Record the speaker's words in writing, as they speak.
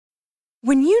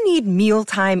When you need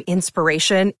mealtime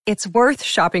inspiration, it's worth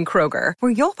shopping Kroger,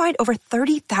 where you'll find over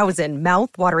 30,000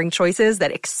 mouth-watering choices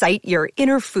that excite your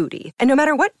inner foodie. And no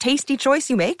matter what tasty choice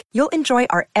you make, you'll enjoy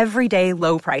our everyday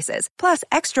low prices, plus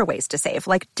extra ways to save,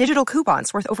 like digital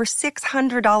coupons worth over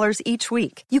 $600 each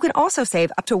week. You can also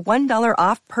save up to $1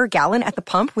 off per gallon at the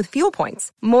pump with fuel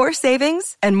points. More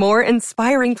savings and more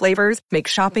inspiring flavors make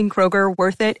shopping Kroger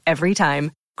worth it every time.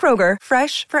 Kroger,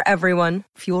 fresh for everyone.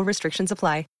 Fuel restrictions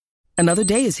apply. Another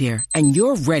day is here, and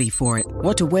you're ready for it.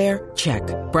 What to wear? Check.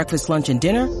 Breakfast, lunch, and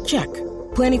dinner? Check.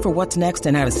 Planning for what's next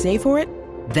and how to save for it?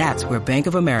 That's where Bank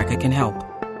of America can help.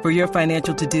 For your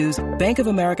financial to-dos, Bank of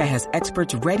America has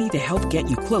experts ready to help get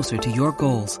you closer to your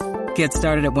goals. Get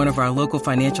started at one of our local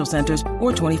financial centers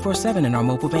or 24/7 in our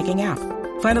mobile banking app.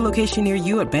 Find a location near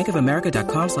you at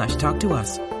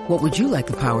bankofamerica.com/talktous. What would you like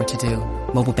the power to do?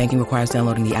 Mobile banking requires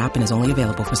downloading the app and is only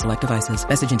available for select devices.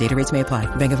 Message and data rates may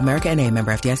apply. Bank of America N.A.,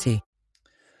 member FDIC.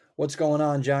 What's going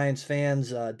on, Giants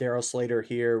fans? Daryl Slater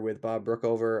here with Bob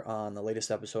Brookover on the latest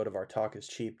episode of our Talk is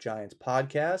Cheap Giants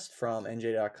podcast from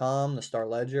NJ.com, the Star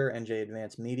Ledger, NJ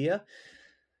Advanced Media.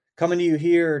 Coming to you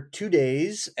here 2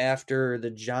 days after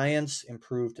the Giants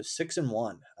improved to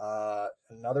 6-1.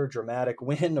 Another dramatic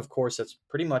win. Of course, that's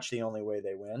pretty much the only way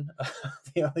they win,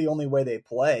 the only way they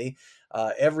play.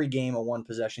 Every game a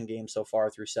one-possession game so far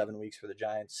through 7 weeks for the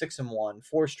Giants. 6-1,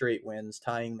 4 straight wins,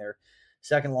 tying their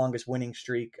second longest winning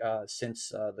streak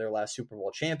since their last Super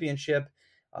Bowl championship.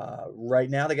 Right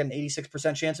now, they got an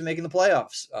 86% chance of making the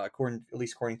playoffs, at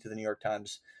least according to the New York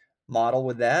Times model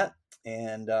with that.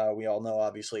 And we all know,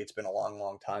 obviously, it's been a long,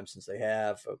 long time since they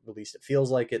have. At least it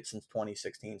feels like it, since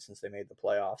 2016, since they made the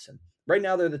playoffs. And right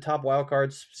now, they're the top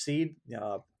wildcard seed,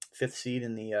 5th seed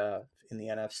in the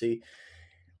NFC.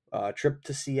 Trip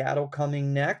to Seattle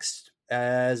coming next,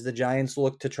 as the Giants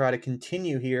look to try to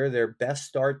continue here their best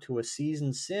start to a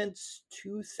season since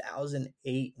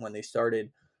 2008, when they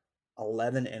started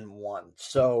 11-1.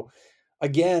 So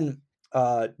again,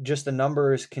 just the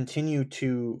numbers continue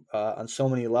to, on so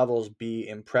many levels, be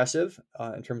impressive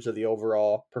in terms of the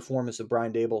overall performance of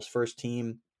Brian Daboll's first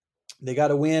team. They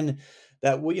got a win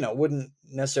that wouldn't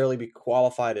necessarily be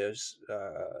qualified as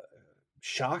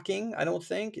shocking, I don't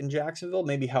think, in Jacksonville.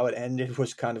 Maybe how it ended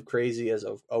was kind of crazy, as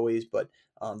always, but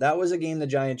that was a game the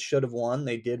Giants should have won.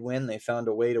 They did win. They found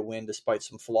a way to win despite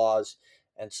some flaws.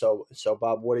 And so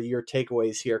Bob, what are your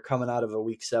takeaways here coming out of a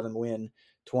Week 7 win,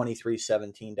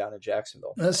 23-17 down at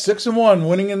Jacksonville? 6-1,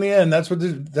 winning in the end. That's what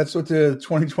the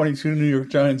 2022 New York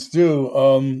Giants do.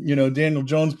 Daniel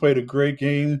Jones played a great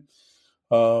game.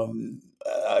 I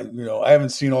haven't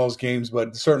seen all his games,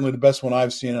 but certainly the best one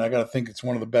I've seen, and I got to think it's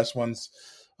one of the best ones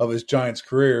of his Giants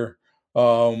career.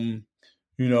 It's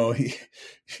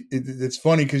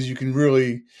funny because you can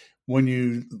really, when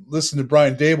you listen to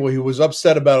Brian Daboll, he was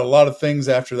upset about a lot of things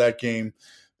after that game.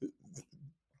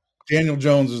 Daniel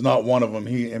Jones is not one of them.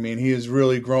 He is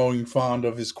really growing fond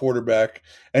of his quarterback,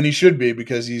 and he should be,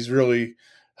 because he's really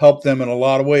helped them in a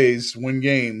lot of ways win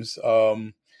games.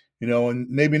 And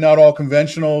maybe not all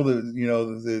conventional.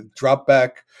 The drop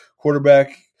back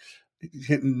quarterback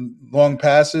hitting long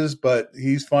passes, but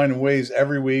he's finding ways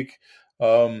every week.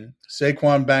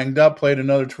 Saquon banged up, played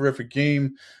another terrific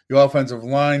game. The offensive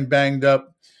line banged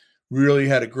up, really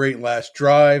had a great last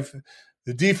drive.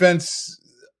 The defense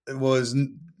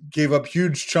gave up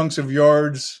huge chunks of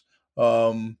yards,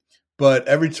 but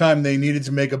every time they needed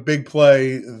to make a big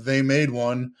play, they made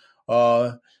one.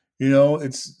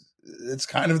 It's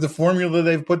kind of the formula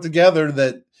they've put together,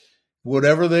 that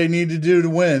whatever they need to do to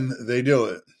win, they do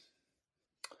it.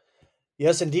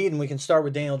 Yes, indeed. And we can start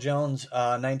with Daniel Jones,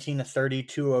 19-30,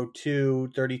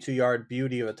 202, 32-yard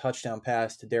beauty of a touchdown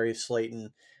pass to Darius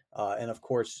Slayton. And of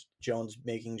course, Jones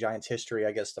making Giants history,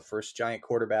 I guess the first Giant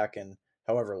quarterback in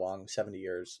however long, 70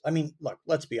 years. I mean, look,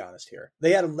 let's be honest here.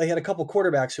 They had a couple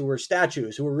quarterbacks who were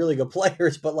statues, who were really good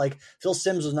players, but like Phil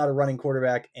Simms was not a running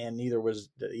quarterback, and neither was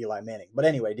Eli Manning. But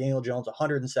anyway, Daniel Jones,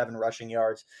 107 rushing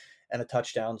yards and a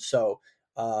touchdown. So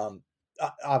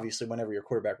obviously, whenever your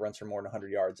quarterback runs for more than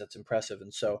 100 yards, that's impressive.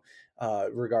 And so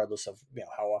regardless of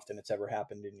how often it's ever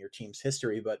happened in your team's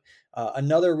history, but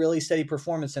another really steady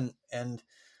performance and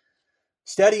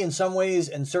steady in some ways,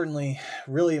 and certainly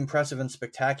really impressive and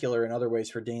spectacular in other ways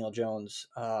for Daniel Jones.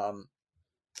 And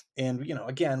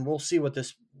again, we'll see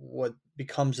what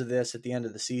becomes of this at the end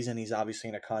of the season. He's obviously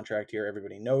in a contract here.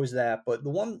 Everybody knows that. But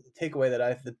the one takeaway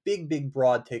the big,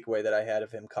 broad takeaway that I had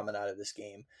of him coming out of this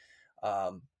game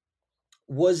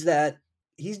was that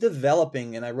he's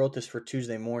developing, and I wrote this for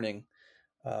Tuesday morning.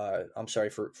 For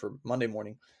Monday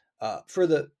morning.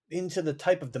 Into the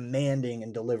type of demanding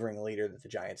and delivering leader that the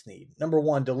Giants need. Number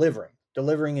one,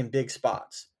 delivering in big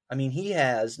spots. I mean, he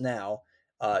has now,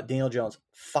 Daniel Jones,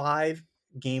 5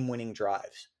 game-winning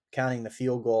drives, counting the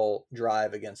field goal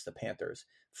drive against the Panthers.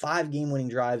 5 game-winning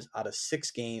drives out of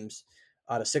 6 games,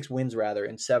 out of 6 wins rather,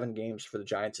 in 7 games for the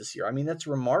Giants this year. I mean, that's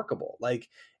remarkable. Like,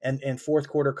 and fourth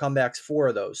quarter comebacks, 4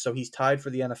 of those. So he's tied for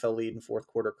the NFL lead in fourth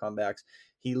quarter comebacks.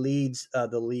 He leads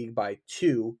the league by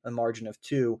 2, a margin of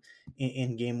 2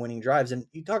 in game-winning drives. And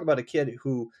you talk about a kid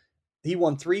who he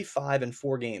won 3, 5, and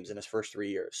 4 games in his first 3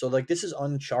 years. So like this is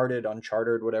uncharted,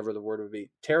 whatever the word would be,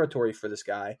 territory for this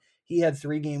guy. He had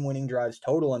 3 game-winning drives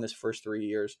total in his first 3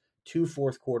 years, 2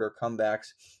 fourth quarter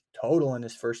comebacks total in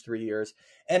his first 3 years.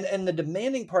 And the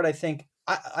demanding part, I think,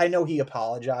 I know he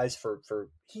apologized for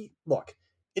look,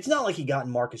 it's not like he got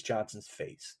in Marcus Johnson's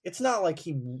face. It's not like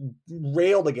he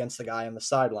railed against the guy on the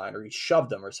sideline or he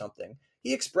shoved him or something.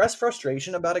 He expressed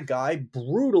frustration about a guy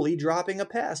brutally dropping a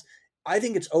pass. I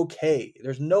think it's okay.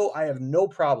 I have no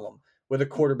problem with a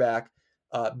quarterback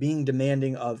being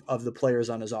demanding of the players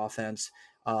on his offense.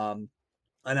 And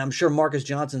I'm sure Marcus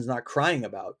Johnson's not crying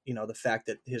about, the fact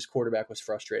that his quarterback was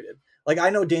frustrated. Like, I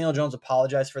know Daniel Jones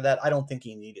apologized for that. I don't think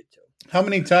he needed to. How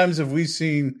many times have we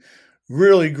seen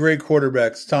really great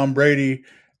quarterbacks, Tom Brady,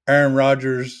 Aaron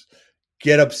Rodgers,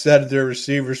 get upset at their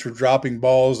receivers for dropping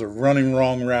balls or running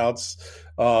wrong routes?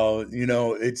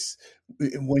 It's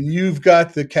when you've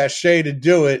got the cachet to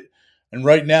do it, and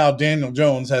right now Daniel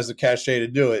Jones has the cachet to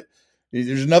do it.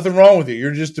 There's nothing wrong with it.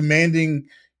 You're just demanding.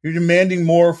 You're demanding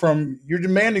more you're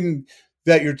demanding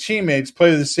that your teammates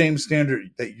play the same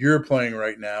standard that you're playing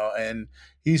right now, and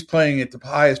he's playing at the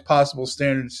highest possible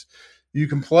standards you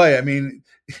can play. I mean,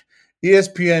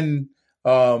 ESPN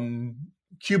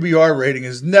QBR rating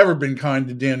has never been kind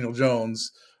to Daniel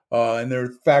Jones, and there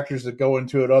are factors that go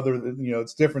into it. Other than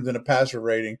it's different than a passer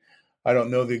rating. I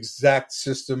don't know the exact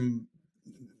system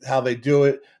how they do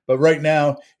it, but right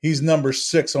now he's number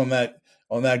 6 on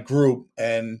that group,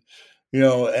 and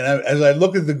as I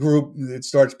look at the group, it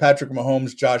starts Patrick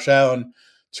Mahomes, Josh Allen,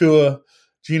 Tua,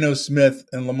 Geno Smith,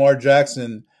 and Lamar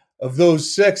Jackson. Of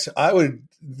those 6,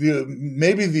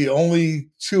 maybe the only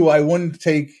 2 I wouldn't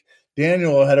take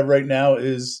Daniel ahead of right now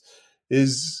is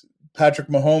Patrick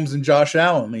Mahomes and Josh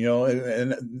Allen.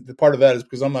 And the part of that is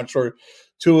because I'm not sure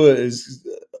Tua is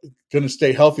going to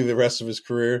stay healthy the rest of his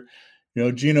career.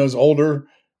 Geno's older,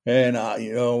 and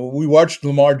we watched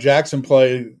Lamar Jackson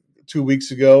play 2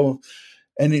 weeks ago.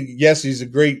 And yes, he's a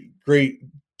great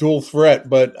dual threat,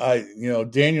 but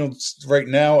Daniel right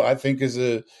now I think is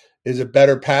a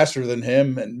better passer than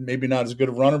him, and maybe not as good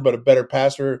a runner, but a better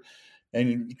passer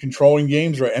and controlling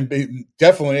games, right? And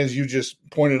definitely, as you just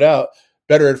pointed out,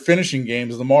 better at finishing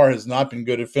games. Lamar has not been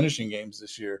good at finishing games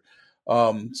this year.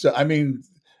 So I mean,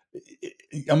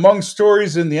 among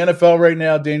stories in the NFL right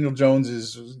now, Daniel Jones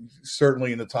is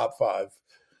certainly in the top 5.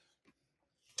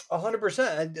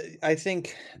 100%. I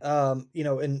think,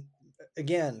 and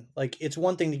again, like it's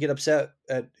one thing to get upset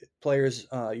at players,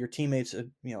 your teammates,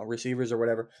 receivers or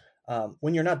whatever,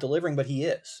 when you're not delivering, but he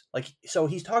is. Like, so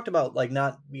he's talked about like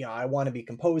not, I want to be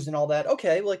composed and all that.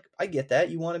 Okay, like I get that.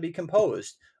 You want to be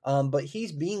composed. But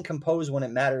he's being composed when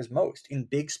it matters most in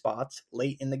big spots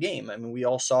late in the game. I mean, we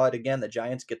all saw it again. The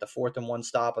Giants get the 4th and 1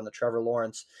 stop on the Trevor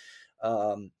Lawrence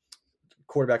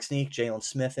quarterback sneak, Jalen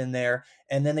Smith in there,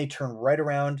 and then they turn right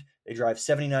around. They drive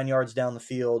 79 yards down the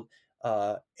field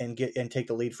and take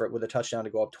the lead for it with a touchdown to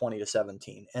go up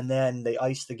 20-17. And then they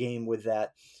ice the game with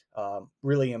that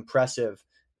really impressive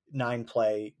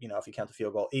 9-play, if you count the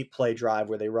field goal, 8-play drive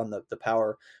where they run the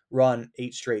power run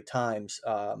 8 straight times.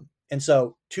 And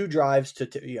so 2 drives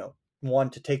to 1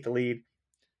 to take the lead,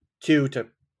 2 to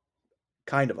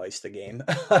kind of ice the game,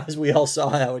 as we all saw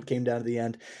how it came down to the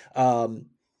end.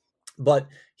 But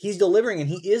he's delivering and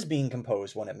he is being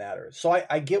composed when it matters. So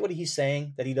I get what he's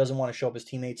saying, that he doesn't want to show up his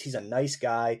teammates. He's a nice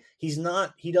guy.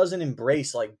 He doesn't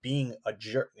embrace like being a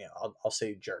jerk. I'll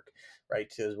say jerk, right?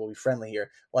 Because we'll be friendly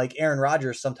here. Like Aaron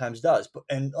Rodgers sometimes does.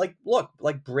 And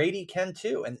look, Brady can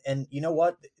too. And you know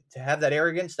what? To have that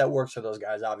arrogance, that works for those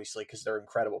guys, obviously, because they're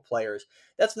incredible players.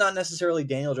 That's not necessarily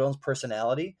Daniel Jones'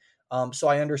 personality. So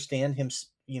I understand him,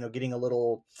 getting a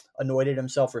little annoyed at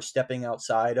himself for stepping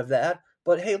outside of that.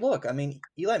 But hey, look, I mean,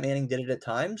 Eli Manning did it at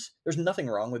times. There's nothing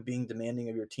wrong with being demanding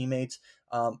of your teammates.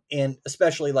 And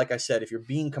especially, like I said, if you're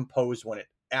being composed when it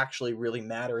actually really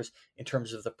matters in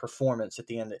terms of the performance at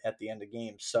the end of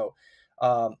games. So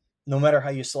no matter how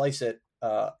you slice it,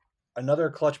 another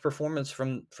clutch performance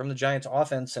from the Giants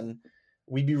offense. And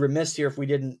we'd be remiss here if we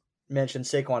didn't mention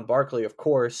Saquon Barkley, of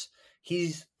course.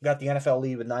 He's got the NFL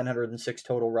lead with 906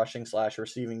 total rushing /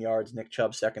 receiving yards. Nick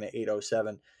Chubb second at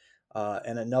 807.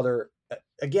 And another,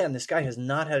 again, this guy has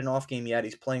not had an off game yet.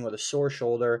 He's playing with a sore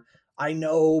shoulder. I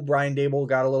know Brian Dable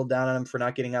got a little down on him for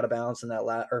not getting out of bounds in that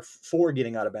or for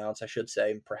getting out of bounds, I should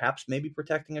say, perhaps maybe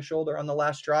protecting a shoulder on the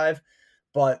last drive.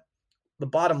 But the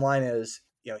bottom line is,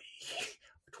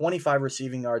 25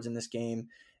 receiving yards in this game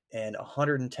and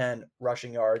 110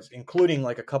 rushing yards, including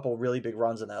like a couple really big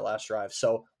runs in that last drive.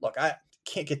 So look, I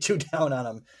can't get too down on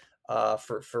him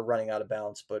for running out of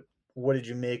bounds. But what did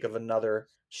you make of another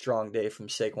strong day from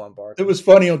Saquon Barkley? It was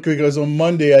funny because on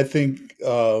Monday, I think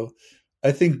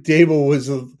Dable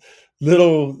was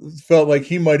felt like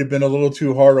he might have been a little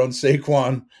too hard on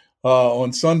Saquon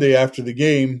on Sunday after the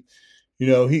game.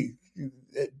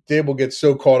 Dable gets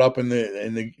so caught up in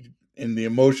the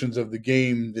emotions of the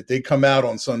game that they come out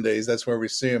on Sundays. That's where we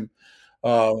see him.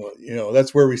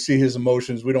 That's where we see his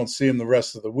emotions. We don't see him the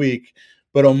rest of the week.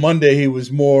 But on Monday, he was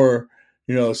more,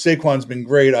 Saquon's been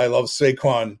great. I love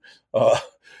Saquon.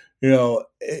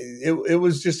 It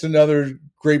was just another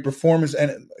great performance.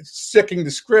 And sticking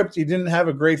the script, he didn't have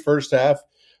a great first half.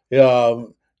 They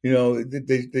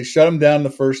shut him down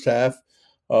the first half.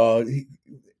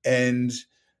 And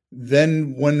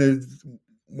then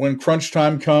when crunch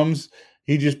time comes,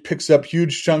 he just picks up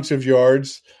huge chunks of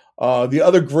yards. The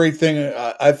other great thing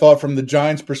I thought from the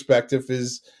Giants' perspective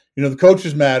is, the coach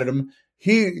is mad at him.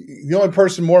 The only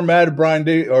person more mad at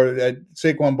at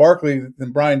Saquon Barkley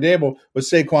than Brian Dable was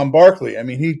Saquon Barkley. I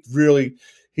mean, he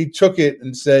took it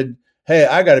and said, "Hey,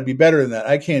 I got to be better than that.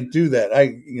 I can't do that.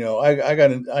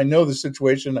 I know the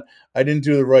situation. I didn't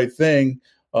do the right thing."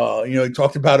 He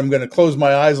talked about, "I'm going to close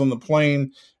my eyes on the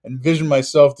plane and envision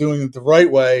myself doing it the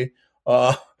right way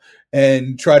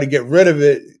and try to get rid of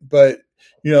it." But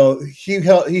he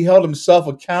held himself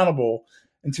accountable.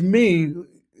 And to me,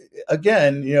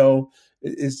 again,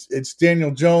 it's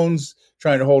Daniel Jones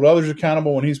trying to hold others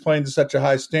accountable when he's playing to such a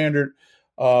high standard.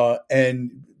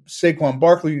 And Saquon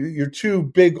Barkley, your two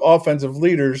big offensive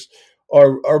leaders,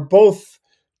 are both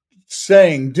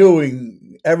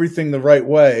doing everything the right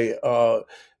way.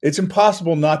 It's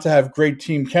impossible not to have great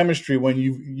team chemistry when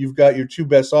you've got your two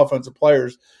best offensive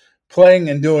players playing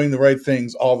and doing the right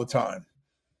things all the time.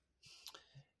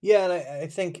 Yeah, and I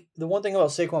think the one thing about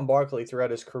Saquon Barkley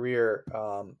throughout his career,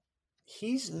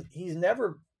 he's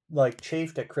never like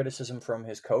chafed at criticism from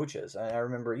his coaches. And I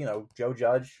remember, Joe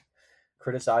Judge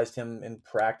criticized him in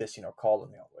practice, called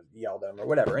him, yelled at him or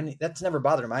whatever. And that's never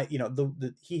bothered him.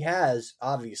 He has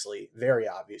very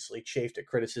obviously chafed at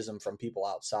criticism from people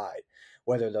outside,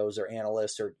 whether those are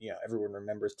analysts or, everyone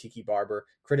remembers Tiki Barber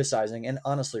criticizing, and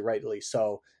honestly, rightly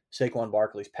so, Saquon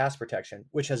Barkley's pass protection,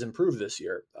 which has improved this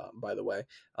year, by the way.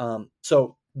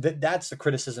 So that's the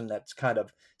criticism that's kind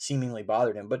of seemingly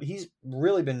bothered him, but he's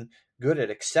really been good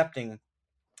at accepting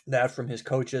that from his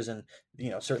coaches. And,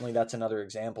 certainly that's another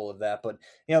example of that. But,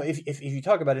 if you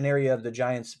talk about an area of the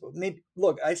Giants,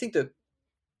 I think that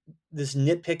this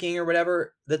nitpicking or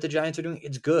whatever that the Giants are doing,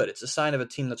 it's good. It's a sign of a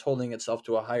team that's holding itself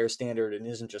to a higher standard and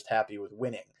isn't just happy with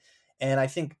winning. And I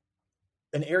think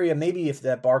an area, maybe if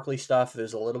that Barkley stuff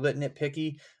is a little bit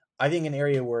nitpicky, I think an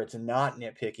area where it's not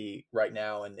nitpicky right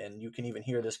now, and you can even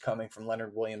hear this coming from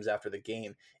Leonard Williams after the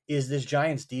game, is this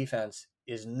Giants defense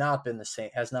has not been the same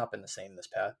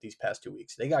these past 2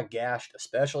 weeks. They got gashed,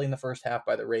 especially in the first half,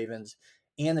 by the Ravens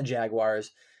and the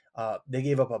Jaguars. They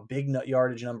gave up a big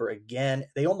yardage number again.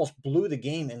 They almost blew the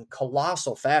game in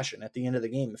colossal fashion at the end of the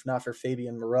game, if not for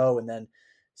Fabian Moreau and then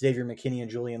Xavier McKinney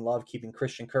and Julian Love keeping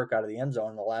Christian Kirk out of the end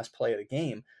zone in the last play of the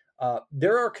game.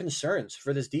 There are concerns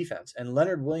for this defense. And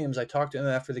Leonard Williams, I talked to him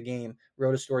after the game,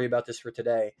 wrote a story about this for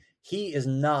today. He is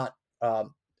not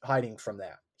hiding from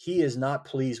that. He is not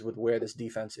pleased with where this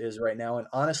defense is right now. And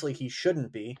honestly, he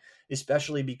shouldn't be,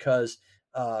 especially because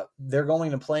they're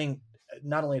going to playing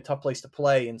not only a tough place to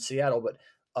play in Seattle, but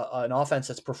an offense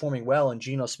that's performing well, and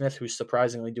Geno Smith, who's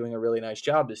surprisingly doing a really nice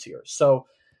job this year. So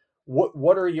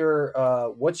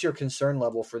what's your concern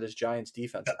level for this Giants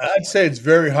defense? I'd say it's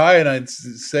very high, and I'd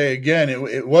say again,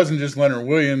 it wasn't just Leonard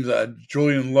Williams.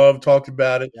 Julian Love talked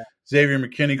about it. Yeah. Xavier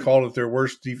McKinney called it their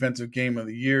worst defensive game of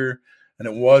the year, and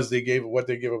it was. They gave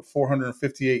up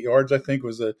 458 yards, I think,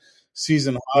 was a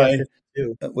season high. Yeah,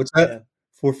 what's that? Yeah.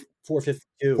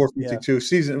 452. 452.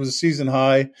 Yeah. It was a season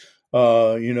high.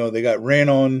 They got ran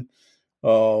on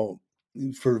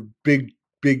for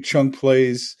big chunk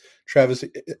plays. Travis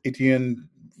Etienne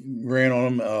ran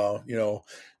on him.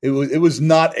 It was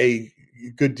not a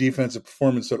good defensive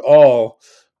performance at all,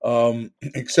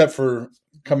 except for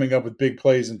coming up with big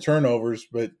plays and turnovers.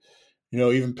 But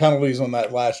even penalties on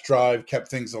that last drive kept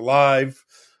things alive.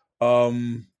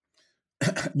 They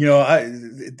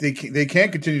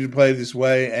can't continue to play this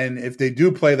way, and if they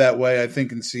do play that way, I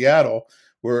think in Seattle,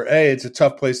 where A, it's a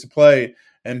tough place to play,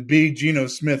 and B, Geno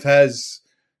Smith has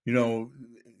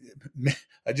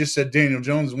I just said Daniel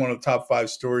Jones is one of the top 5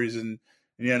 stories in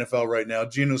the NFL right now.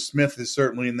 Geno Smith is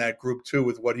certainly in that group too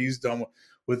with what he's done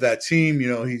with that team.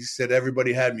 He said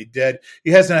everybody had me dead.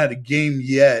 He hasn't had a game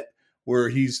yet where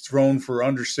he's thrown for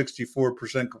under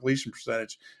 64% completion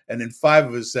percentage, and in 5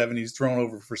 of his 7, he's thrown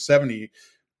over for 70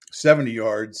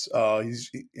 yards.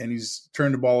 He's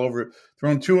turned the ball over,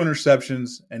 thrown 2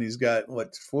 interceptions, and he's got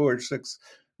 4, 6,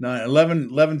 9, 11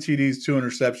 TDs, 2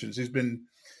 interceptions. He's been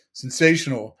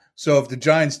sensational. So if the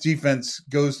Giants defense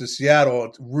goes to Seattle,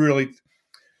 it's really,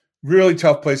 really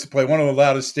tough place to play. One of the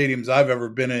loudest stadiums I've ever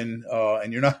been in.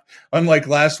 And you're not, unlike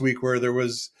last week where there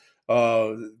was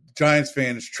Giants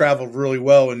fans traveled really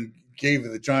well and gave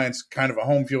the Giants kind of a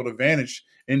home field advantage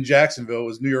in Jacksonville. It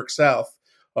was New York South.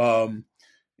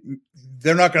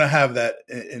 They're not going to have that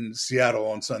in Seattle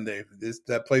on Sunday.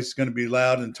 That place is going to be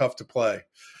loud and tough to play.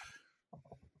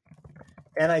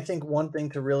 And I think one thing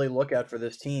to really look at for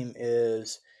this team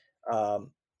is, I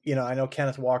know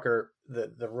Kenneth Walker,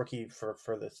 the rookie for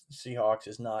the Seahawks,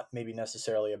 is not maybe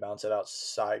necessarily a bounce it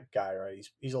outside guy, right?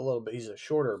 He's a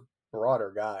shorter,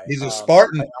 broader guy. He's a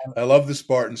Spartan. I love the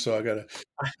Spartan, so I got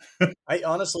to. I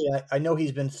honestly, I know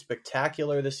he's been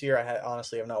spectacular this year. I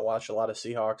honestly have not watched a lot of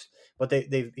Seahawks, but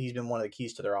he's been one of the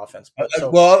keys to their offense. But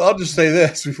well, I'll just say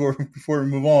this before we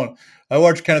move on. I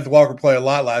watched Kenneth Walker play a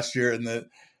lot last year, and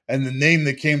the name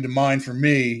that came to mind for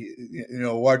me,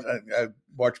 I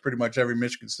watched pretty much every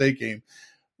Michigan State game,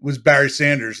 was Barry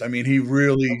Sanders. I mean, he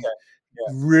really,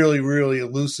 really, really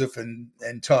elusive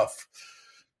and tough.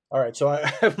 All right, so I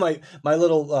have my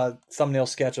little thumbnail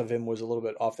sketch of him was a little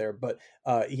bit off there, but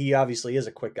he obviously is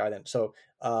a quick guy then. So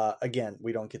again,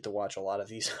 we don't get to watch a lot of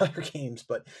these other games,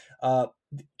 but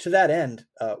to that end,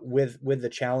 with the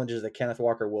challenges that Kenneth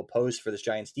Walker will pose for this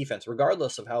Giants defense,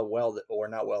 regardless of how well or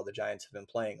not well the Giants have been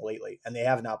playing lately, and they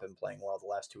have not been playing well the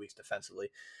last 2 weeks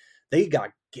defensively. They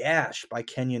got gashed by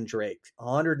Kenyon Drake,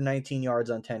 119 yards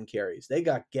on 10 carries. They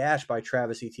got gashed by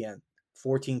Travis Etienne,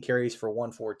 14 carries for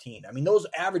 114. I mean, those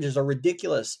averages are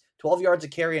ridiculous. 12 yards a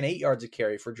carry and 8 yards a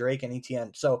carry for Drake and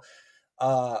Etienne. So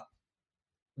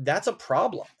that's a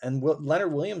problem. And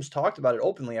Leonard Williams talked about it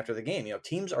openly after the game.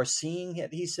 Teams are seeing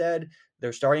it, he said.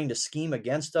 They're starting to scheme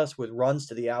against us with runs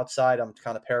to the outside. I'm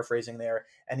kind of paraphrasing there.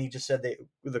 And he just said,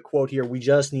 the quote here, "We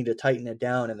just need to tighten it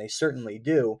down." And they certainly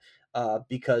do,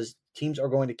 because teams are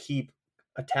going to keep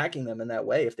attacking them in that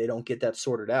way if they don't get that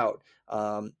sorted out.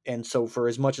 And so for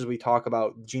as much as we talk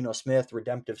about Geno Smith,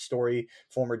 redemptive story,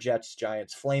 former Jets,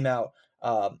 Giants, flame out,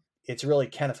 it's really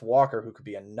Kenneth Walker who could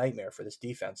be a nightmare for this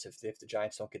defense if the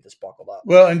Giants don't get this buckled up.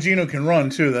 Well, and Geno can run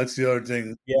too. That's the other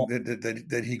thing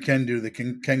that he can do that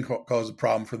can cause a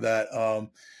problem for that.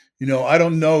 I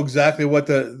don't know exactly what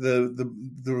the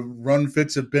run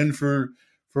fits have been for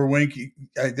Wink.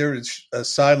 There was a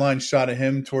sideline shot of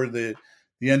him toward the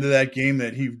end of that game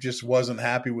that he just wasn't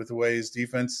happy with the way his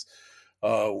defense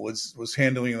was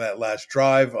handling that last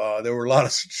drive. There were a lot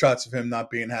of shots of him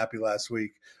not being happy last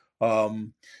week.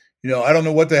 I don't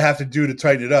know what they have to do to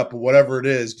tighten it up, but whatever it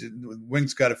is,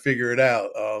 Wink's got to figure it out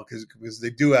because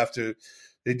they do have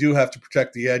to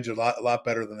protect the edge a lot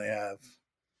better than they have.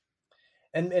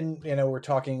 And we're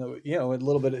talking a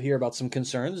little bit here about some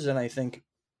concerns, and I think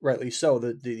rightly so.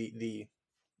 The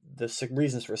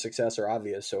reasons for success are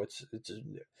obvious, so it's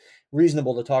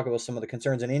reasonable to talk about some of the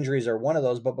concerns, and injuries are one of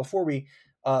those. But before we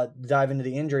dive into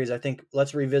the injuries, I think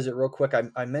let's revisit real quick.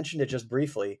 I mentioned it just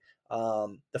briefly.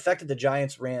 The fact that the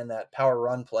Giants ran that power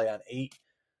run play on eight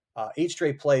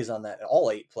straight plays on that,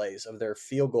 all 8 plays of their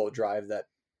field goal drive that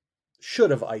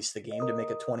should have iced the game to make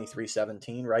it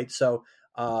 23-17, right? So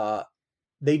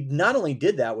they not only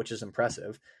did that, which is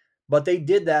impressive, but they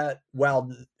did that while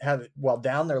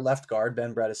down their left guard,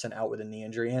 Ben Bredesen, out with a knee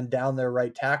injury, and down their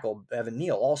right tackle, Evan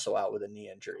Neal, also out with a knee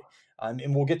injury.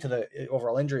 And we'll get to the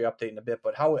overall injury update in a bit,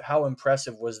 but how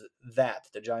impressive was that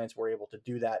the Giants were able to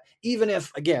do that, even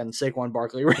if, again, Saquon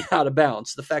Barkley ran out of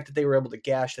bounds, the fact that they were able to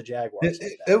gash the Jaguars.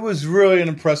 It was really an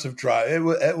impressive drive.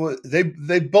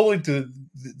 They bullied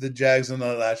the Jags on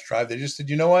the last drive. They just said,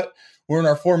 you know what? We're in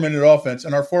our 4-minute offense,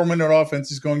 and our 4-minute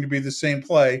offense is going to be the same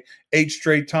play 8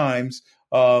 straight times.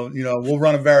 We'll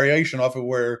run a variation off of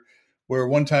where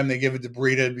one time they give it to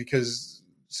Breida because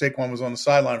Saquon was on the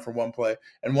sideline for one play,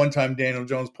 and one time Daniel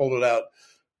Jones pulled it out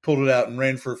and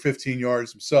ran for 15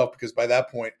 yards himself because by that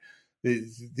point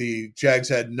the Jags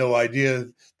had no idea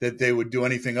that they would do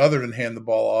anything other than hand the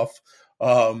ball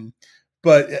off.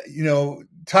 But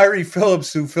Tyree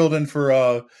Phillips, who filled in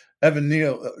for Evan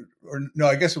Neal, or no,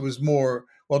 I guess it was more.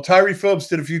 Well, Tyree Phillips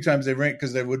did a few times they ran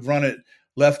because they would run it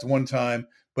left one time,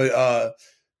 but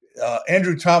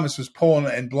Andrew Thomas was pulling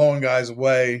and blowing guys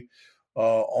away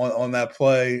on that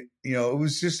play. It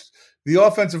was just the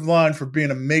offensive line for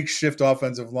being a makeshift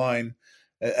offensive line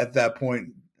at that point.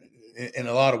 In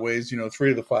a lot of ways,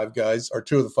 3 of the 5 guys or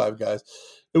 2 of the 5 guys,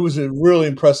 it was a really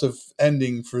impressive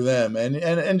ending for them,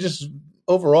 and just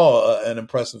overall an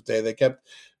impressive day. They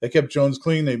kept Jones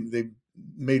clean. They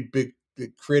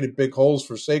created big holes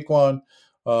for Saquon.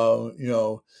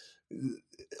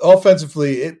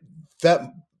 Offensively, that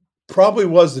probably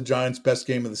was the Giants' best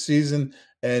game of the season.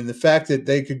 And the fact that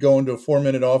they could go into a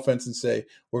 4-minute offense and say,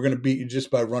 we're going to beat you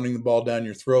just by running the ball down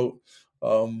your throat,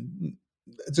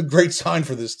 it's a great sign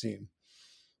for this team.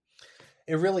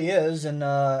 It really is. And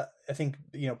I think,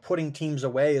 putting teams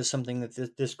away is something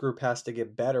that this group has to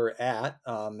get better at,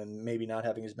 and maybe not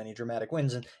having as many dramatic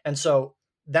wins. And so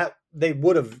that they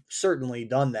would have certainly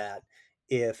done that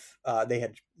if they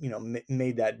had,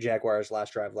 made that Jaguars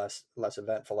last drive less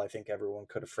eventful. I think everyone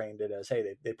could have framed it as,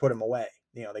 hey, they put them away.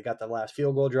 They got the last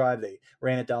field goal drive, they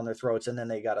ran it down their throats, and then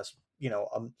they got us,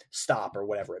 a stop or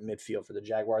whatever at midfield for the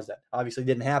Jaguars. That obviously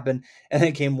didn't happen, and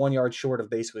they came 1 yard short of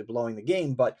basically blowing the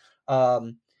game. But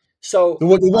so the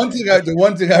one thing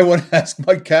I want to ask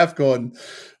Mike Kafka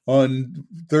on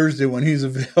Thursday when he's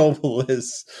available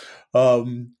is,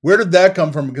 where did that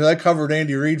come from? Because I covered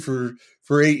Andy Reid for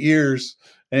 8 years,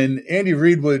 and Andy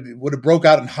Reid would have broke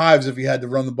out in hives if he had to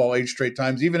run the ball 8 straight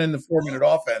times, even in the 4-minute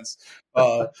offense.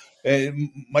 And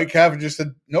Mike Kafka just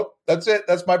said, "Nope, that's it.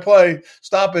 That's my play.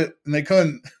 Stop it," and they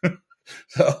couldn't.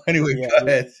 So anyway, go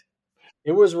ahead.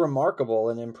 It was remarkable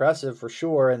and impressive for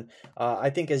sure. And I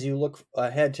think as you look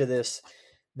ahead to this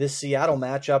Seattle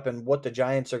matchup and what the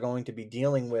Giants are going to be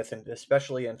dealing with, and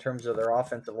especially in terms of their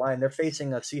offensive line, they're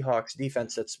facing a Seahawks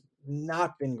defense that's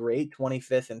not been great,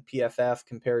 25th in PFF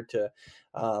compared to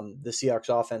the Seahawks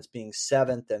offense being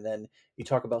 7th. And then you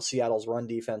talk about Seattle's run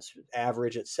defense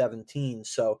average at 17.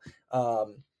 So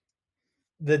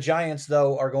the Giants,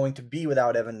 though, are going to be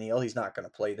without Evan Neal. He's not going to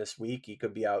play this week. He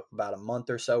could be out about a month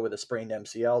or so with a sprained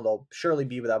MCL. They'll surely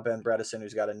be without Ben Bredeson,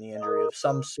 who's got a knee injury of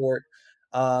some sort.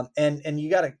 And you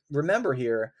got to remember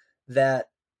here that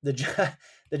the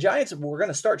Giants were going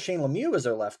to start Shane Lemieux as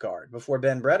their left guard before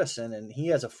Ben Bredeson, and he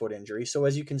has a foot injury. So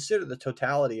as you consider the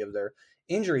totality of their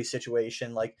injury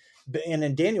situation, and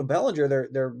then Daniel Bellinger,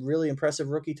 their really impressive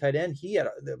rookie tight end, he had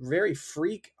a very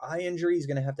freak eye injury. He's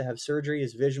going to have surgery.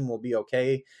 His vision will be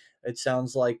okay, it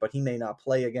sounds like, but he may not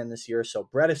play again this year. So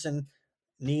Bredeson,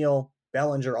 Neal,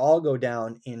 Bellinger all go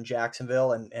down in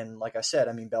Jacksonville. And like I said,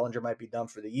 Bellinger might be done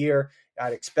for the year.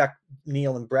 I'd expect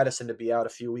Neal and Bredeson to be out a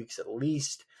few weeks at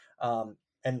least.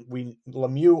 And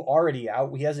Lemieux already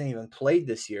out. He hasn't even played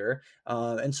this year.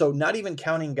 And so not even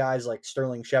counting guys like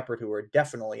Sterling Shepard, who are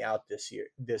definitely out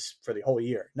this for the whole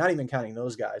year, not even counting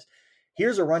those guys.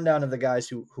 Here's a rundown of the guys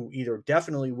who either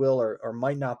definitely will or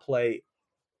might not play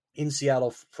in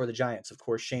Seattle for the Giants. Of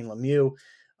course, Shane Lemieux,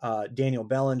 Daniel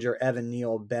Bellinger, Evan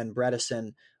Neal, Ben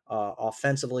Bredeson,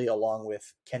 offensively, along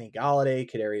with Kenny Golladay,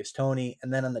 Kadarius Toney.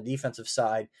 And then on the defensive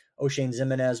side, Oshane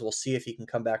Ximines, we'll see if he can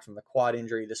come back from the quad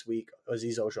injury this week.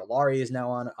 Azeez Ojulari is now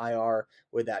on IR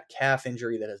with that calf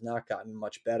injury that has not gotten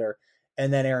much better.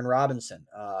 And then Aaron Robinson,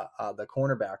 the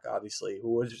cornerback, obviously,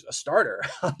 who was a starter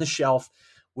on the shelf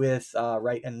with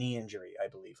a knee injury, I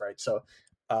believe, right? So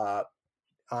on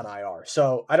IR.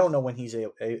 So I don't know when he's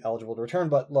eligible to return,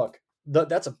 but look,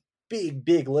 that's a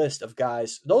big list of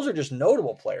guys. Those are just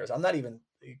notable players. I'm not even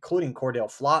including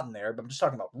Cordell Flott in there, but I'm just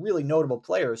talking about really notable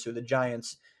players who the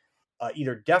Giants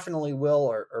either definitely will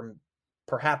or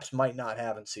perhaps might not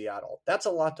have in Seattle. That's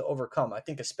a lot to overcome, I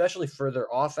think, especially for their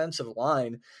offensive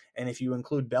line. And if you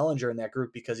include Bellinger in that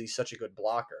group because he's such a good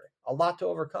blocker, a lot to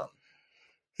overcome.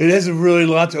 It is a really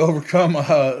lot to overcome.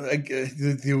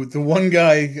 The one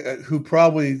guy who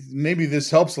probably, maybe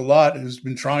this helps a lot, who's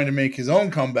been trying to make his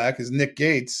own comeback is Nick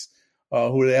Gates,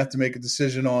 who they have to make a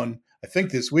decision on, I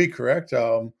think this week, correct?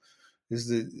 Yeah,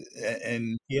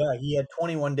 he had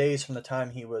 21 days from the time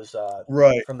he was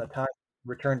right from the time he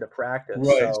returned to practice.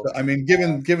 Right. So,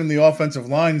 given the offensive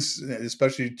lines,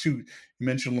 especially you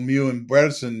mentioned Lemieux and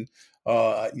Bredeson,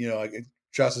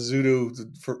 Josh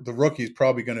Azudu, for the rookie, is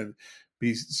probably going to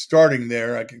be starting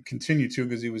there. I could continue to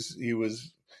because he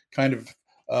was kind of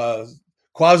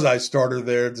quasi starter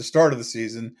there at the start of the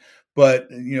season, but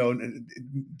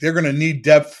they're going to need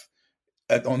depth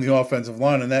on the offensive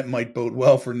line, and that might bode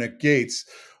well for Nick Gates.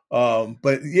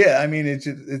 But yeah,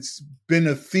 it's been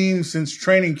a theme since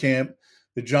training camp.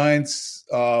 The Giants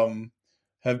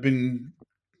have been,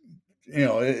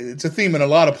 it's a theme in a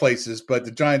lot of places, but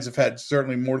the Giants have had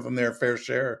certainly more than their fair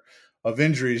share of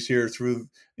injuries here through,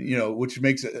 which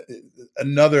makes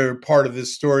another part of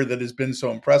this story that has been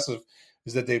so impressive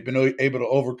is that they've been able to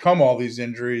overcome all these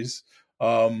injuries.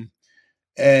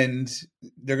 and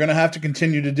they're going to have to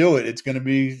continue to do it. It's going to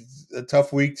be a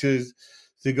tough week to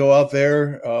go out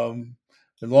there, a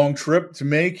long trip to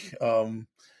make,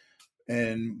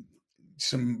 and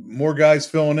some more guys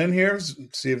filling in here.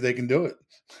 See if they can do it.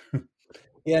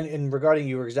 Yeah, and regarding,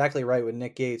 you were exactly right with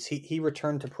Nick Gates. He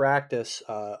returned to practice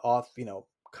off,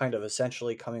 kind of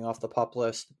essentially coming off the PUP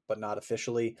list, but not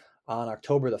officially, on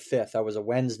October the 5th. That was a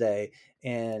Wednesday,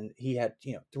 and he had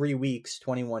 3 weeks,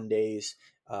 21 days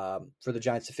for the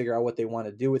Giants to figure out what they want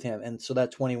to do with him. And so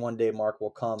that 21-day mark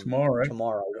will come Tomorrow, right?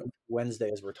 tomorrow,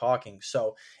 Wednesday, as we're talking.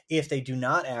 So if they do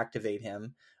not activate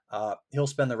him, he'll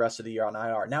spend the rest of the year on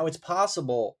IR. Now it's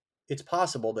possible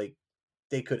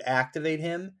they could activate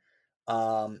him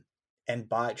and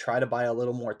try to buy a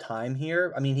little more time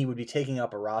here. I mean, he would be taking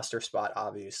up a roster spot,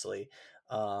 obviously,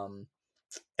 and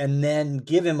then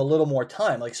give him a little more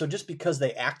time. Like, so just because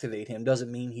they activate him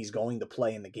doesn't mean he's going to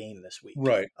play in the game this week,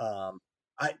 right?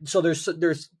 So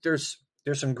there's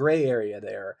some gray area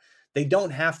there. They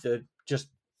don't have to just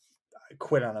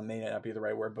quit on him, may not be the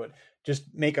right word, but just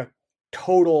make a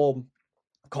total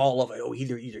call of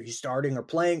either he's starting or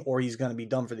playing, or he's going to be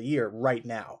done for the year right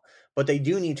now. But they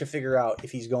do need to figure out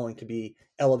if he's going to be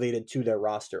elevated to their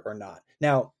roster or not.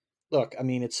 Now, look, I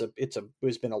mean, it's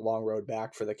been a long road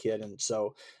back for the kid, and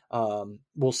so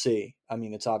we'll see. I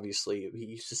mean, it's obviously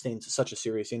he sustained such a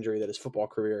serious injury that his football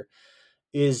career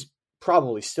is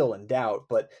probably still in doubt.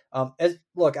 But I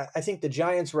think the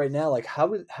Giants right now, like, how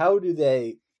do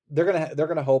they? They're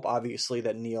gonna hope, obviously,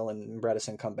 that Neal and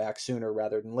Bredesen come back sooner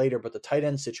rather than later. But the tight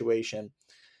end situation,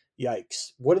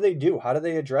 yikes! What do they do? How do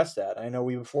they address that? I know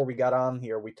before we got on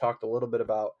here, we talked a little bit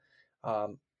about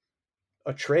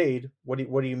a trade. What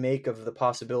do you make of the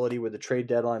possibility with the trade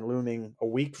deadline looming a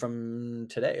week from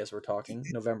today, as we're talking,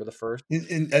 November the 1st?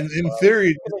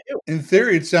 In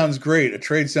theory, it sounds great. A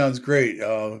trade sounds great.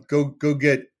 Go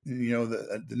get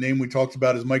the name we talked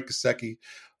about is Mike Gesicki,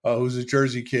 who's a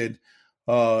Jersey kid.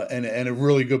 And a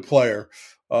really good player,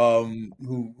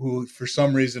 who for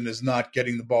some reason is not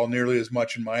getting the ball nearly as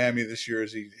much in Miami this year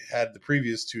as he had the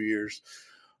previous 2 years.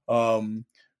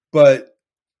 But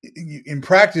in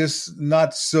practice,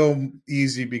 not so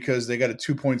easy because they got a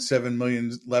 $2.7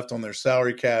 million left on their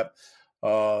salary cap.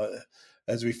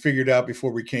 As we figured out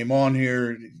before we came on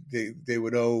here, they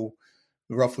would owe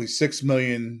roughly $6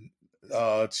 million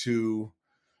to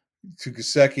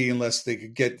Gesicki unless they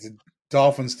could get the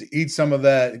Dolphins to eat some of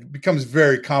that. It becomes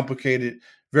very complicated,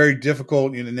 very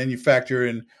difficult, and then you factor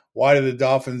in, why do the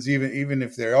Dolphins, even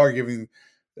if they are giving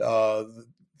the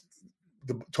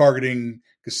targeting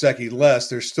Gesicki less,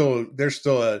 they're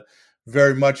still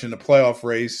very much in the playoff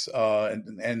race,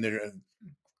 and they're a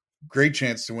great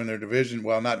chance to win their division.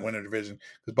 Well, not win their division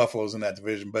because Buffalo's in that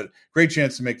division, but great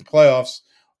chance to make the playoffs.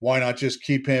 Why not just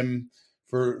keep him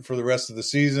for the rest of the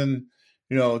season?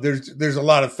 There's a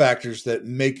lot of factors that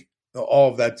make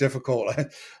all of that difficult.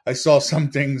 I saw some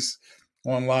things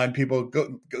online. People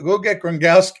go get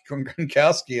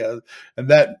Gronkowski, and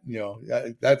that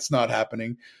that's not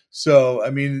happening. So I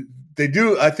mean,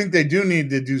 I think they do need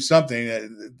to do something. At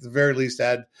the very least,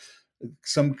 add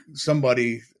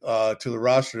somebody to the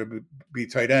roster to be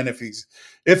tight end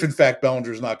if in fact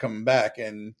Bellinger's not coming back.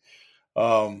 And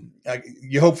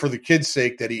you hope for the kid's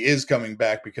sake that he is coming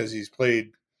back, because he's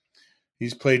played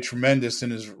tremendous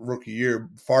in his rookie year,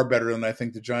 far better than I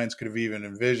think the Giants could have even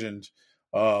envisioned.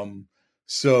 But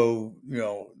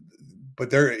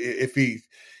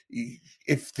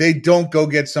if they don't go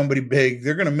get somebody big,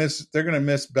 they're gonna miss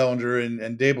Bellinger,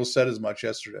 and Dable said as much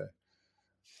yesterday.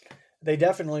 They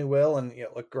definitely will, and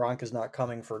look, Gronk is not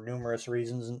coming for numerous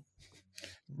reasons,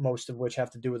 most of which have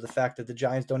to do with the fact that the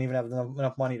Giants don't even have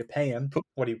enough money to pay him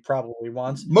what he probably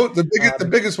wants. The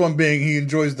biggest one being he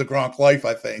enjoys the Gronk life,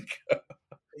 I think.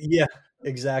 Yeah,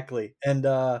 exactly. And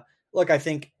look, I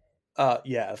think,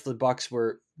 if the Bucs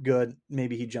were good,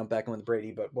 maybe he'd jump back in with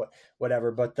Brady, but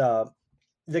whatever. But the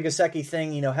Gesicki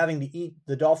thing, having to eat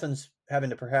the Dolphins, having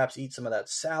to perhaps eat some of that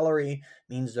salary,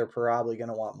 means they're probably going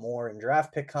to want more in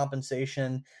draft pick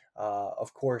compensation.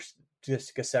 Of course,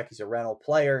 just Gesicki's a rental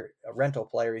player.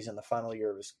 He's in the final year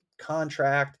of his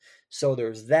contract. So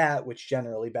there's that, which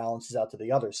generally balances out to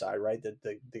the other side, right?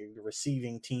 The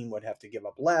receiving team would have to give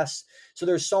up less. So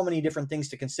there's so many different things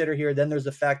to consider here. Then there's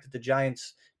the fact that the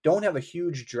Giants don't have a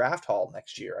huge draft haul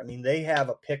next year. I mean, they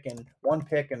have one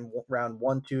pick in round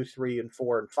 1, 2, 3, and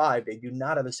 4, and 5. They do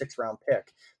not have a 6th-round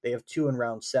pick. They have 2 in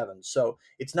round 7. So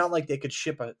it's not like they could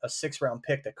ship a 6th-round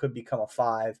pick that could become a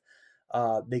 5.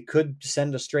 They could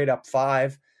send a straight-up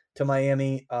 5 to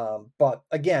Miami. But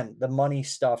again, the money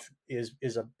stuff is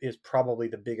probably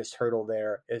the biggest hurdle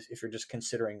there if you're just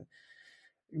considering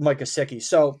Mike Gesicki.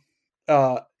 So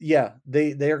Yeah,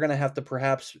 they are going to have to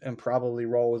perhaps and probably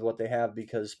roll with what they have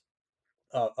because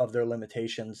of their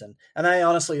limitations. And I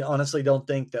honestly don't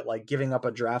think that like giving up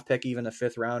a draft pick, even a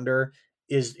fifth rounder,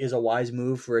 is a wise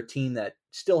move for a team that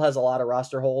still has a lot of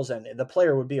roster holes, and the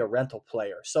player would be a rental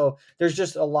player. So there's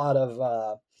just a lot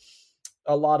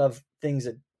of things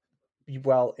that,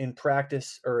 well, in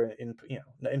practice or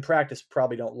in practice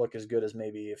probably don't look as good as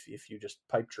maybe if you just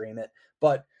pipe dream it.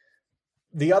 But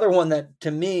the other one that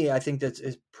to me I think that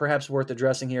is perhaps worth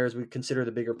addressing here as we consider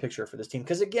the bigger picture for this team,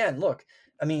 because again, look,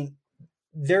 I mean,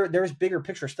 there's bigger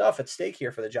picture stuff at stake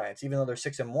here for the Giants, even though they're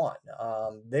 6-1.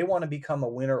 They want to become a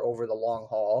winner over the long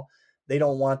haul. They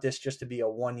don't want this just to be a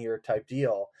 1-year type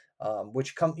deal.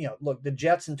 Which look, the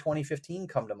Jets in 2015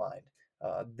 come to mind.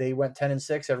 They went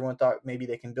 10-6. Everyone thought maybe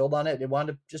they can build on it. It wound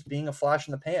up just being a flash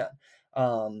in the pan.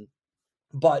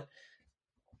 But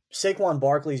Saquon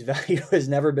Barkley's value has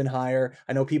never been higher.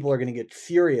 I know people are going to get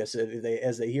furious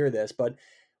as they hear this, but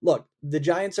look, the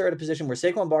Giants are at a position where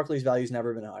Saquon Barkley's value has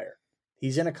never been higher.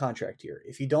 He's in a contract year.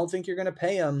 If you don't think you're going to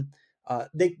pay him,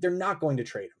 they're not going to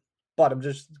trade him. But I'm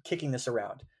just kicking this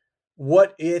around.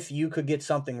 What if you could get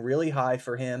something really high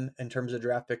for him in terms of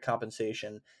draft pick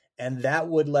compensation, and that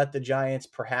would let the Giants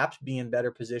perhaps be in better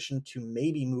position to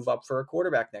maybe move up for a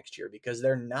quarterback next year because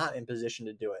they're not in position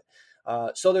to do it.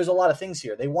 So there's a lot of things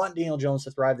here. They want Daniel Jones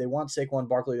to thrive. They want Saquon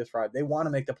Barkley to thrive. They want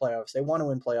to make the playoffs. They want to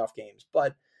win playoff games.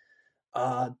 But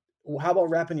how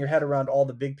about wrapping your head around all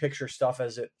the big picture stuff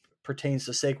as it pertains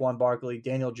to Saquon Barkley,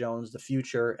 Daniel Jones, the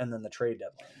future, and then the trade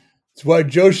deadline? That's why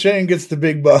Joe Shane gets the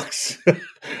big bucks.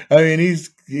 I mean, he's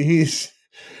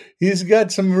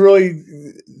got some really,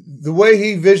 the way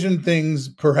he visioned things,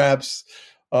 perhaps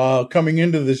coming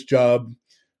into this job,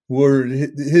 where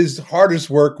his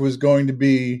hardest work was going to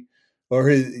be, or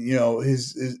his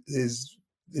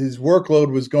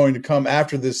workload was going to come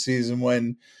after this season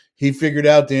when he figured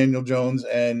out Daniel Jones.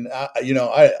 And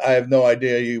I have no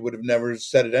idea. He would have never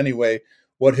said it anyway.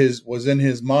 What was in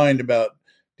his mind about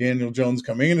Daniel Jones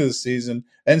coming into the season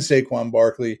and Saquon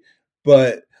Barkley,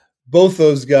 but both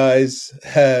those guys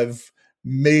have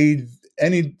made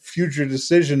any future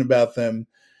decision about them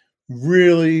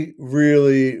really,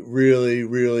 really, really,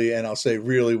 really, and I'll say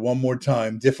really one more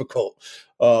time, difficult.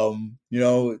 If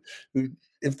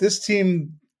this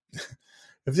team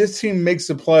makes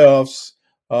the playoffs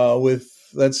with,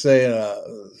 let's say,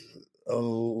 11-6,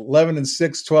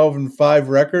 12-5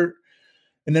 record,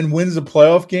 and then wins a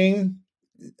playoff game,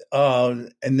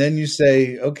 and then you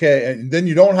say, okay, and then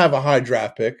you don't have a high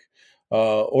draft pick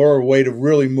or a way to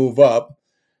really move up,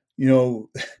 now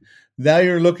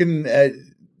you're looking at,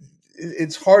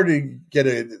 it's hard to get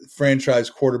a franchise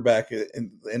quarterback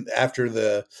after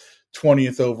the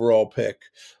 20th overall pick.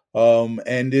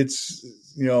 And it's,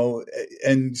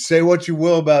 and say what you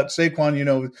will about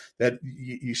Saquon, that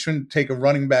you shouldn't take a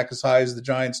running back as high as the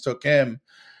Giants took him.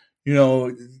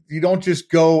 You don't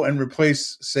just go and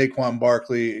replace Saquon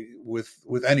Barkley with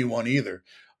anyone either.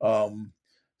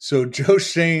 So Joe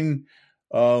Shane,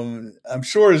 I'm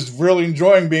sure, is really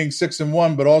enjoying being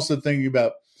 6-1, but also thinking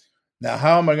about, now,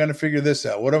 how am I going to figure this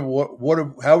out?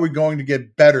 How are we going to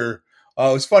get better?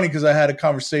 It was funny because I had a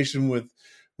conversation with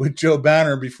Joe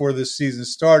Banner before this season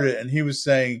started, and he was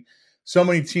saying so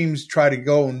many teams try to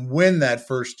go and win that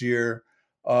first year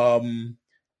and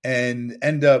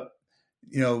end up,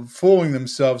 fooling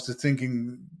themselves to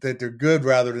thinking that they're good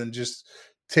rather than just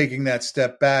taking that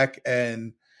step back.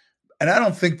 And I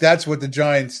don't think that's what the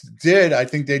Giants did. I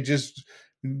think they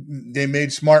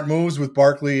made smart moves with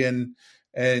Barkley and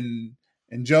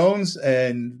Jones,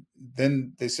 and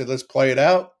then they said, let's play it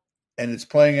out. And it's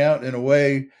playing out in a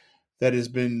way that has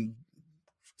been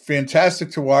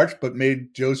fantastic to watch, but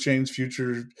made Joe Shane's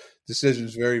future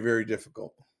decisions very, very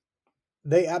difficult.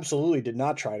 They absolutely did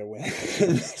not try to win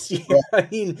this year. I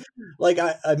mean,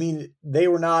 they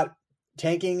were not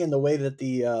tanking in the way that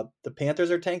the Panthers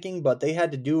are tanking, but they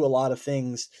had to do a lot of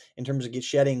things in terms of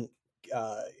shedding,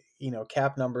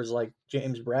 cap numbers like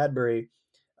James Bradbury.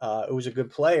 It was a good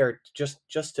player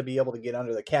just to be able to get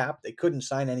under the cap. They couldn't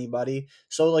sign anybody,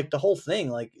 so like the whole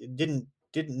thing, like didn't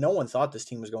no one thought this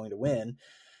team was going to win.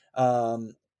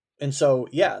 And so,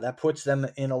 yeah, that puts them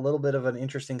in a little bit of an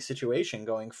interesting situation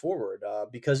going forward.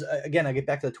 Because again, I get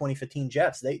back to the 2015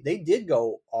 Jets. They did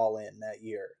go all in that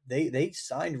year. They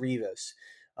signed Revis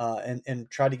and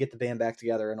tried to get the band back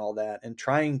together and all that, and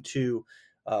trying to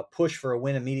push for a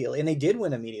win immediately. And they did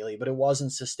win immediately, but it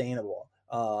wasn't sustainable.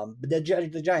 But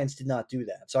the Giants did not do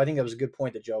that. So I think that was a good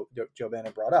point that Joe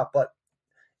Banner brought up. But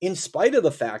in spite of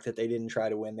the fact that they didn't try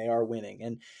to win, they are winning.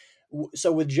 And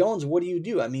so with Jones, what do you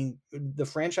do? I mean, the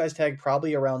franchise tag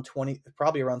probably around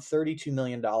 $32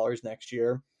 million next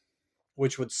year.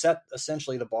 which would set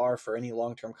essentially the bar for any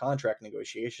long-term contract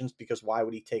negotiations, because why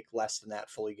would he take less than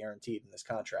that fully guaranteed in this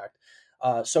contract?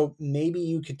 So maybe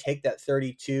you could take that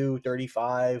 32,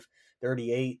 35,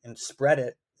 38 and spread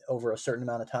it over a certain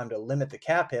amount of time to limit the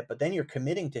cap hit, but then you're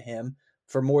committing to him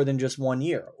for more than just 1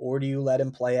 year. Or do you let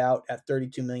him play out at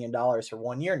 $32 million for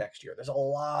 1 year next year? There's a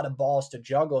lot of balls to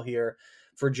juggle here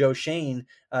for Joe Schoen,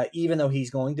 even though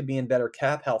he's going to be in better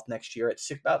cap health next year at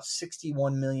about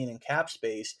 $61 million in cap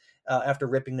space after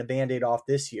ripping the Band-Aid off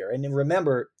this year. And then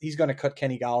remember, he's going to cut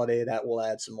Kenny Golladay. That will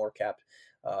add some more cap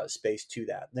space to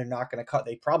that. They're not going to cut.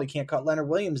 They probably can't cut Leonard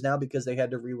Williams now because they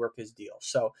had to rework his deal.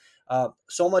 So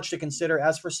much to consider.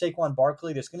 As for Saquon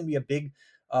Barkley, there's going to be a big,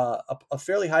 a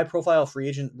fairly high-profile free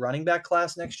agent running back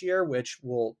class next year, which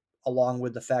will, along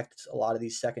with the fact that a lot of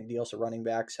these second deals for running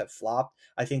backs have flopped,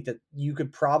 I think that you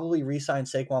could probably re-sign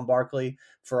Saquon Barkley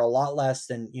for a lot less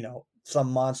than,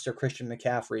 some monster Christian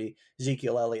McCaffrey,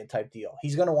 Ezekiel Elliott type deal.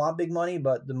 He's going to want big money,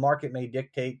 but the market may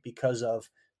dictate, because of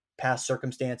past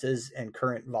circumstances and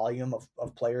current volume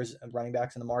of players and running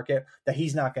backs in the market, that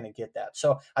he's not going to get that.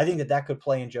 So I think that could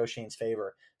play in Joe Schoen's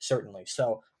favor, certainly.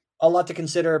 So a lot to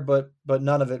consider, but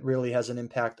none of it really has an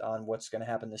impact on what's going to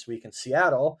happen this week in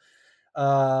Seattle.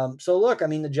 So look, I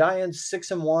mean, the Giants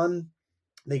 6-1,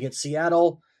 they get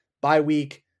Seattle bye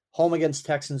week, home against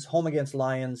Texans, home against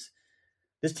Lions.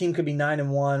 This team could be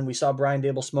 9-1. We saw Brian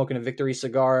Dable smoking a victory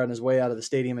cigar on his way out of the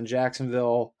stadium in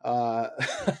Jacksonville.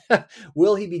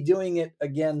 Will he be doing it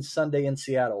again Sunday in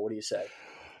Seattle? What do you say?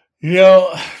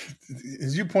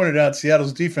 As you pointed out,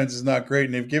 Seattle's defense is not great,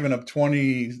 and they've given up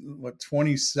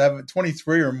 27,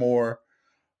 23 or more,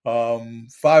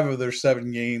 5 of their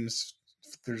 7 games.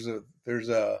 There's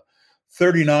a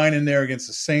 39 in there against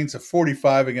the Saints, a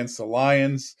 45 against the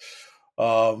Lions.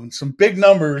 Some big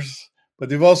numbers, but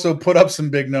they've also put up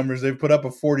some big numbers. They've put up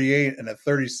a 48 and a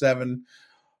 37,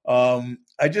 and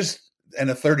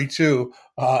a 32.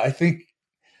 I think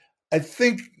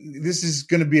this is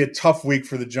going to be a tough week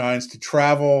for the Giants to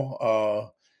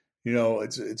travel.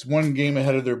 It's one game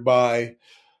ahead of their bye,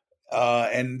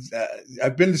 and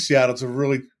I've been to Seattle. It's a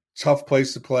really tough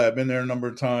place to play. I've been there a number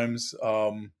of times.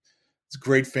 It's a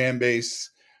great fan base.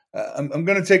 I'm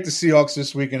going to take the Seahawks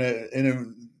this week in a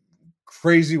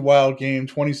crazy wild game,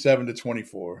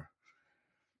 27-24.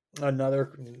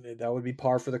 That would be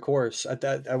par for the course.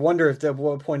 I wonder if at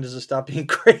what point does it stop being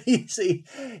crazy?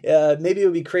 Maybe it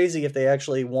would be crazy if they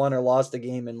actually won or lost the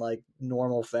game in like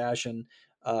normal fashion.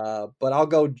 But I'll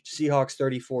go Seahawks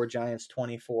 34, Giants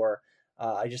 24.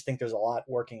 I just think there's a lot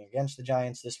working against the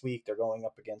Giants this week. They're going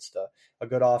up against a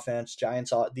good offense.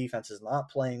 Giants defense is not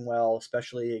playing well,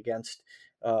 especially against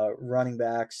running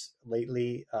backs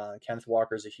lately. Kenneth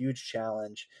Walker is a huge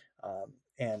challenge.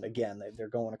 And again, they're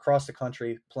going across the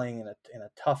country, playing in a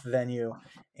tough venue,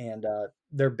 and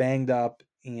they're banged up.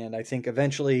 And I think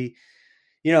eventually,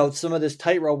 some of this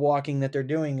tightrope walking that they're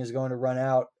doing is going to run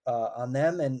out on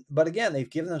them. But again, they've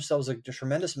given themselves a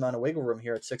tremendous amount of wiggle room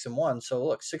here at 6-1. So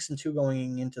look, 6-2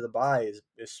 going into the bye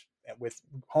is with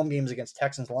home games against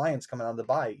Texans, Lions coming out of the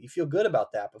bye. You feel good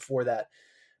about that before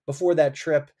that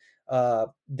trip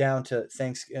down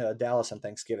to Dallas on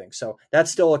Thanksgiving. So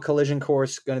that's still a collision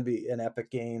course, going to be an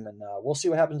epic game, and we'll see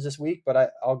what happens this week,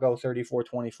 but I'll go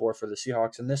 34-24 for the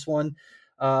Seahawks in this one.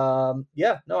 I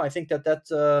think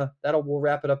we'll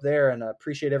wrap it up there, and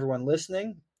appreciate everyone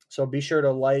listening. So be sure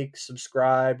to like,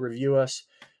 subscribe, review us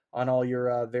on all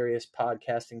your various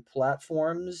podcasting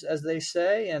platforms, as they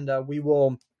say, and we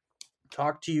will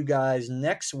talk to you guys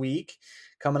next week,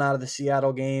 coming out of the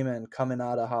Seattle game and coming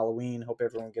out of Halloween. Hope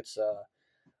everyone gets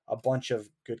a bunch of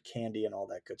good candy and all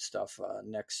that good stuff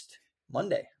next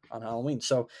Monday on Halloween.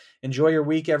 So enjoy your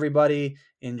week, everybody.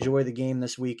 Enjoy the game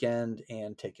this weekend,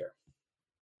 and take care.